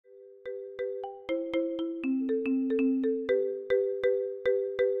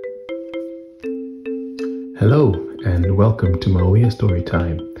Hello and welcome to Maoya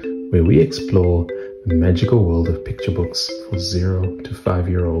Storytime, where we explore the magical world of picture books for 0 to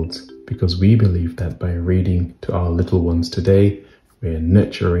 5-year-olds, because we believe that by reading to our little ones today, we're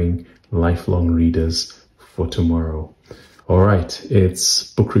nurturing lifelong readers for tomorrow. All right,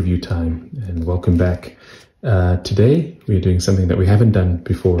 it's book review time and welcome back. Today we're doing something that we haven't done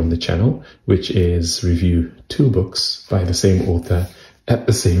before on the channel, which is review 2 books by the same author at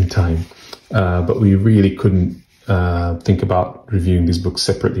the same time. But we really couldn't think about reviewing these books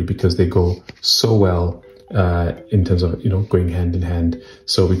separately because they go so well in terms of, going hand in hand.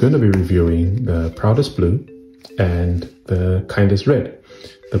 So we're going to be reviewing The Proudest Blue and The Kindest Red.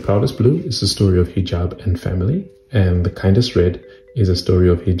 The Proudest Blue is a story of hijab and family, and The Kindest Red is a story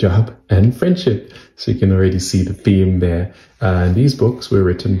of hijab and friendship. So you can already see the theme there. And these books were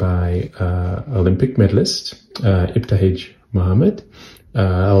written by Olympic medalist Ibtihaj Muhammad,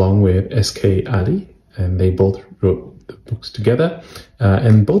 along with S.K. Ali, and they both wrote the books together.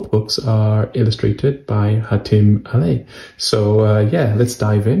 And both books are illustrated by Hatem. So let's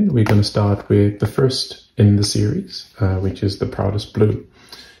dive in. We're going to start with the first in the series, which is The Proudest Blue.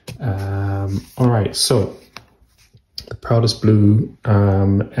 All right, so The Proudest Blue,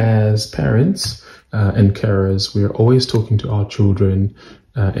 as parents and carers, we're always talking to our children,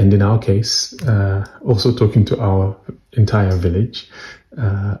 and in our case, also talking to our entire village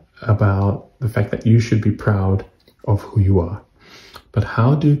about the fact that you should be proud of who you are. But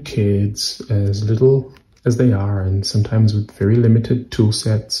how do kids, as little as they are, and sometimes with very limited tool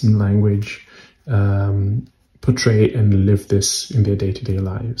sets and language, portray and live this in their day-to-day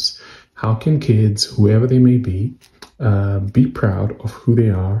lives? How can kids, whoever they may be proud of who they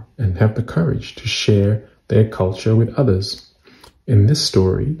are and have the courage to share their culture with others? In this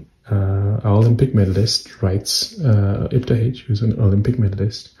story, our Olympic medalist writes, Ibtihaj, who's an Olympic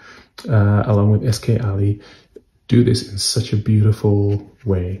medalist, along with S.K. Ali, do this in such a beautiful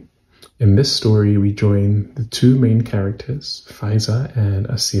way. In this story, we join the 2 main characters, Faiza and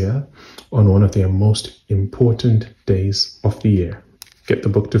Asiya, on one of their most important days of the year. Get the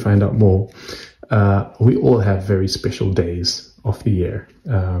book to find out more. We all have very special days of the year.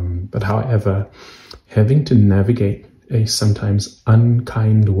 But however, having to navigate a sometimes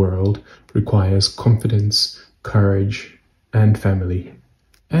unkind world requires confidence, courage, and family,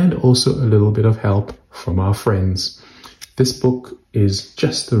 and also a little bit of help from our friends. This book is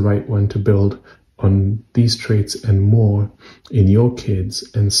just the right one to build on these traits and more in your kids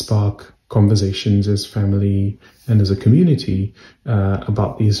and spark conversations as family and as a community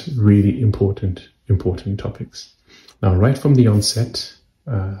about these really important topics. Now, right from the onset,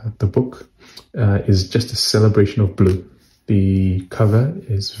 the book is just a celebration of blue. The cover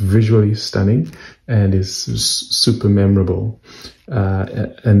is visually stunning and is super memorable.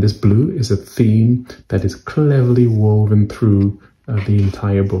 And this blue is a theme that is cleverly woven through the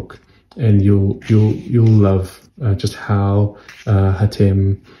entire book. And you'll love just how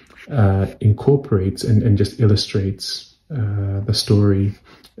Hatem incorporates and just illustrates the story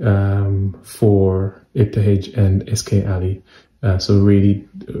for Ibtihaj and S.K. Ali. So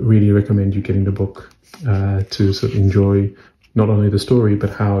really recommend you getting the book to sort of enjoy not only the story, but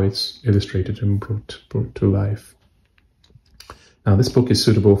how it's illustrated and brought to life. Now, this book is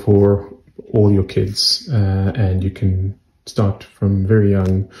suitable for all your kids, and you can start from very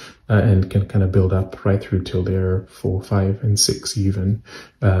young and can kind of build up right through till they're 4, 5, and 6 even.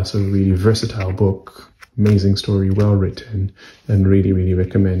 So really versatile book, amazing story, well written, and really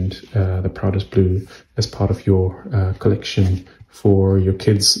recommend The Proudest Blue as part of your collection for your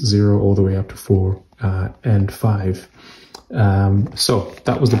kids 0 all the way up to 4 and 5. So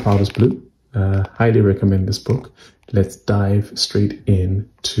that was The Proudest Blue. Highly recommend this book. Let's dive straight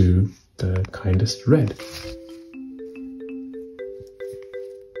into The Kindest Red.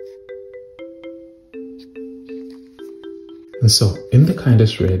 And so in The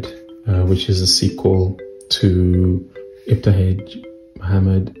Kindest Red, which is a sequel to Ibtihaj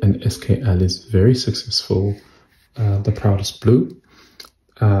Muhammad and S.K. Ali's very successful The Proudest Blue,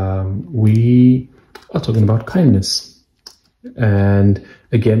 we are talking about kindness. And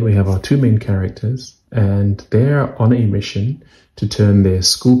again, we have our 2 main characters, and they're on a mission to turn their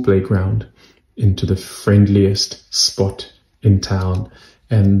school playground into the friendliest spot in town.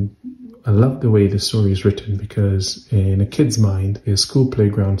 And I love the way the story is written, because in a kid's mind, their school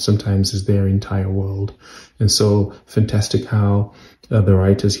playground sometimes is their entire world. And so fantastic how the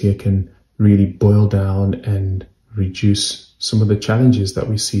writers here can really boil down and reduce some of the challenges that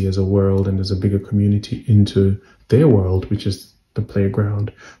we see as a world and as a bigger community into their world, which is the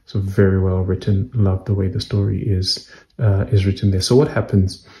playground. So very well written. Love the way the story is written there. So what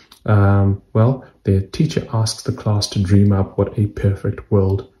happens Well, the teacher asks the class to dream up what a perfect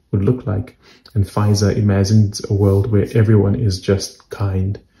world would look like. And Faiza imagines a world where everyone is just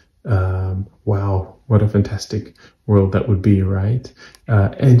kind. Wow, what a fantastic world that would be, right?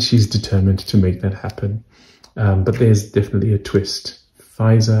 And she's determined to make that happen. But there's definitely a twist.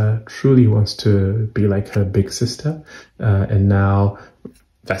 Faiza truly wants to be like her big sister, and now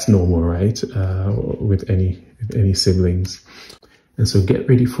that's normal, right? With any siblings. And so get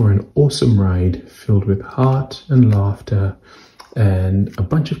ready for an awesome ride filled with heart and laughter and a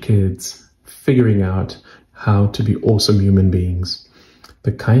bunch of kids figuring out how to be awesome human beings.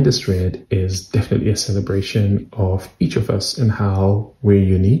 The Kindest read is definitely a celebration of each of us and how we're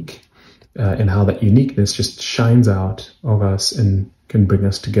unique, and how that uniqueness just shines out of us and can bring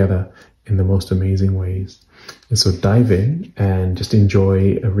us together in the most amazing ways. And so dive in and just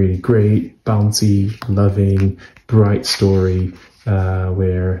enjoy a really great, bouncy, loving, bright story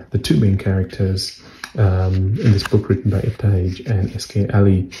where the two main characters in this book written by Ibtihaj and S.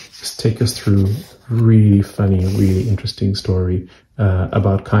 just take us through really funny, really interesting story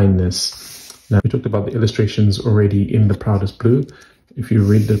about kindness. Now, we talked about the illustrations already in The Proudest Blue. If you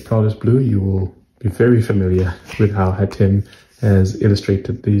read The Proudest Blue, you will be very familiar with how Hatem has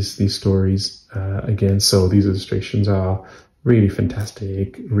illustrated these stories again. So these illustrations are really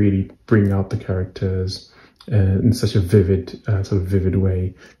fantastic, really bring out the characters in such a vivid, vivid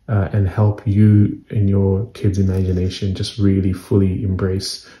way, and help you in your kids' imagination just really fully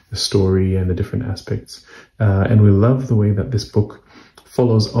embrace the story and the different aspects. And we love the way that this book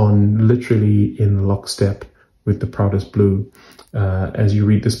follows on literally in lockstep with The Proudest Blue. As you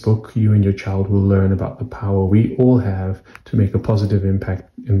read this book, you and your child will learn about the power we all have to make a positive impact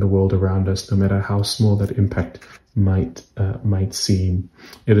in the world around us, no matter how small that impact might seem.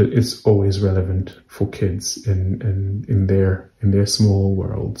 It's always relevant for kids in their small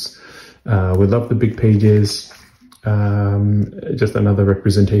worlds. We love the big pages. Just another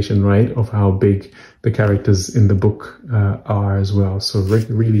representation, right, of how big the characters in the book are as well. So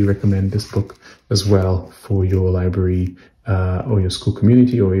really recommend this book as well for your library or your school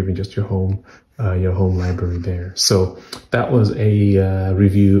community, or even just your home library there. So that was a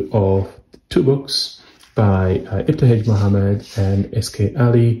review of two books by Ibtihaj Muhammad and S.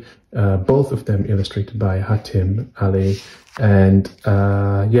 Both of them illustrated by Hatem Ali. And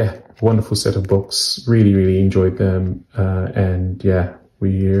yeah, wonderful set of books. Really enjoyed them. And yeah,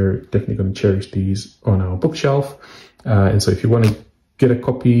 we're definitely going to cherish these on our bookshelf. And so if you want to get a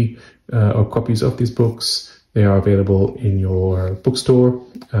copy or copies of these books, they are available in your bookstore,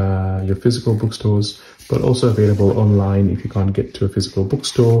 your physical bookstores, but also available online if you can't get to a physical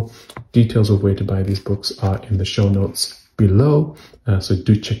bookstore. Details of where to buy these books are in the show notes below, so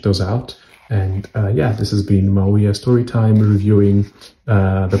do check those out. And yeah, this has been Mawiya Storytime reviewing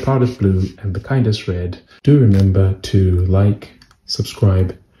The Proudest Blue and The Kindest Read. Do remember to like,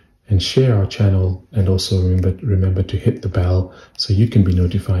 subscribe, and share our channel, and also remember to hit the bell so you can be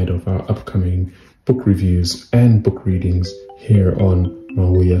notified of our upcoming book reviews and book readings here on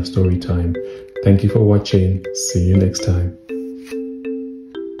Mawiya Storytime. Thank you for watching. See you next time.